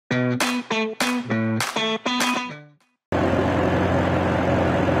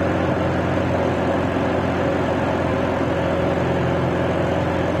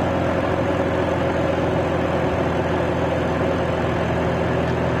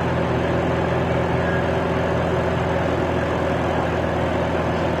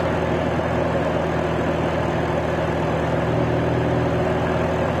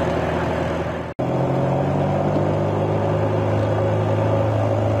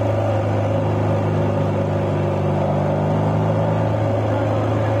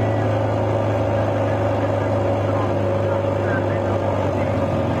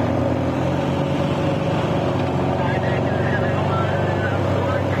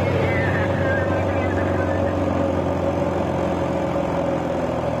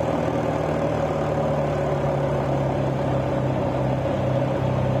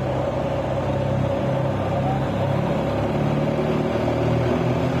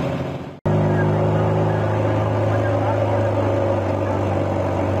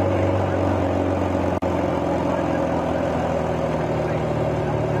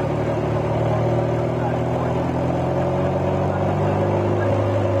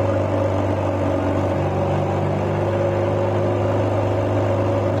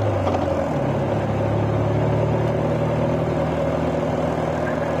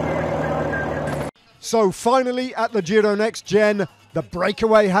So finally at the Giro Next Gen, the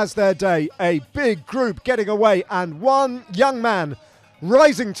breakaway has their day. A big group getting away and one young man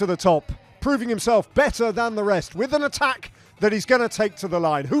rising to the top, proving himself better than the rest with an attack that he's going to take to the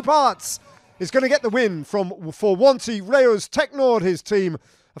line. Huub Artz is going to get the win for Wanty-ReUz-Technord, his team.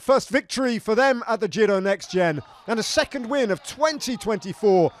 A first victory for them at the Giro Next Gen and a second win of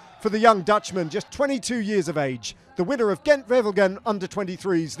 2024 for the young Dutchman, just 22 years of age. The winner of Ghent-Wevelgem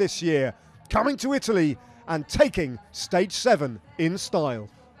under-23s this year, coming to Italy and taking stage 7 in style.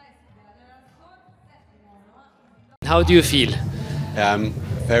 How do you feel? Yeah, I'm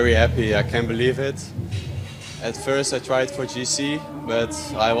very happy, I can't believe it. At first I tried for GC, but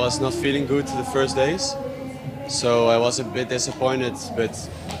I was not feeling good the first days. So I was a bit disappointed, but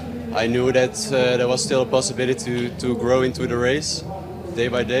I knew that there was still a possibility to grow into the race day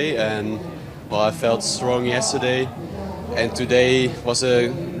by day. And well, I felt strong yesterday, and today was a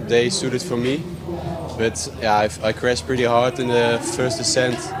day suited for me. But yeah, I crashed pretty hard in the first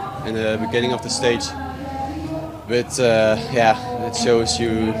descent in the beginning of the stage. But yeah, it shows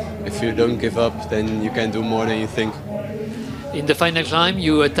you if you don't give up, then you can do more than you think. In the final climb,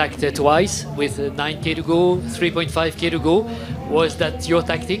 you attacked twice with 9k to go, 3.5k to go. Was that your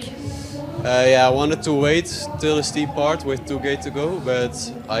tactic? Yeah, I wanted to wait till the steep part with 2k to go,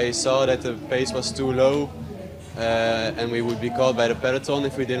 but I saw that the pace was too low and we would be caught by the peloton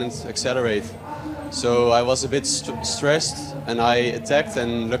if we didn't accelerate. So I was a bit stressed and I attacked,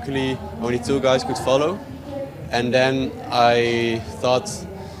 and luckily only 2 guys could follow. And then I thought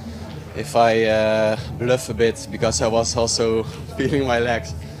if I bluff a bit, because I was also feeling my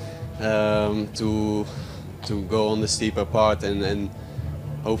legs, to go on the steeper part and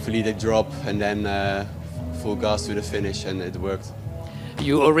hopefully they drop, and then full gas to the finish, and it worked.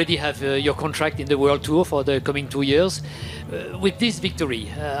 You already have your contract in the World Tour for the coming 2 years. With this victory,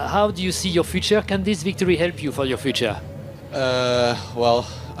 how do you see your future? Can this victory help you for your future? Well,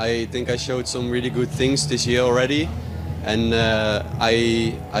 I think I showed some really good things this year already, and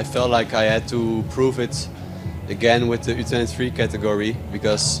I felt like I had to prove it again with the U23 category,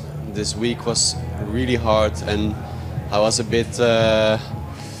 because this week was really hard and I was a bit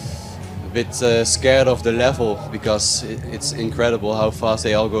scared of the level, because it's incredible how fast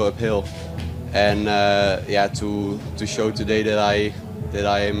they all go uphill. And yeah, to show today that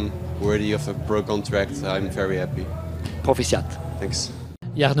I am worthy of a pro contract, I'm very happy. Proficiat. Thanks.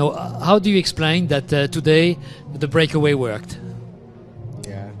 Jarno, how do you explain that today the breakaway worked?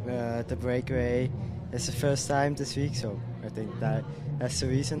 Yeah, the breakaway is the first time this week, so I think that's the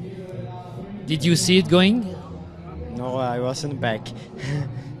reason. Did you see it going? No, I was in the back.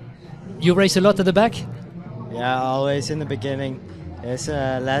 You race a lot at the back? Yeah, always in the beginning. It's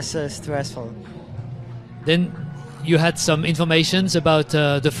less stressful. Then you had some informations about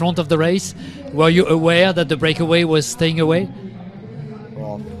the front of the race. Were you aware that the breakaway was staying away?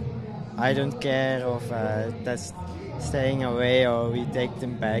 Well, I don't care if that's staying away or we take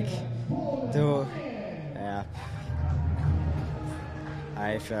them back. So, yeah,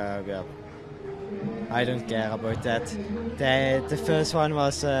 I don't care about that. The first one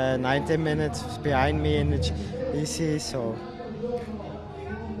was 19 minutes behind me in the GC, so.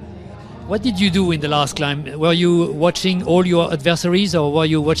 What did you do in the last climb? Were you watching all your adversaries, or were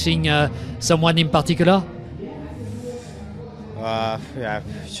you watching someone in particular? Yeah,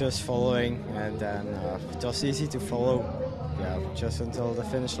 just following, and then it was easy to follow. Yeah, just until the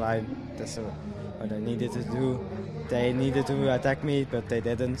finish line. That's what I needed to do. They needed to attack me, but they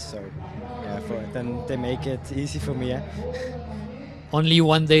didn't. So yeah, then they make it easy for me. Yeah? Only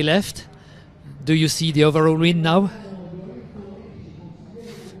one day left. Do you see the overall win now?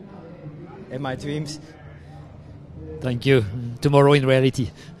 In my dreams. Thank you. Tomorrow in reality.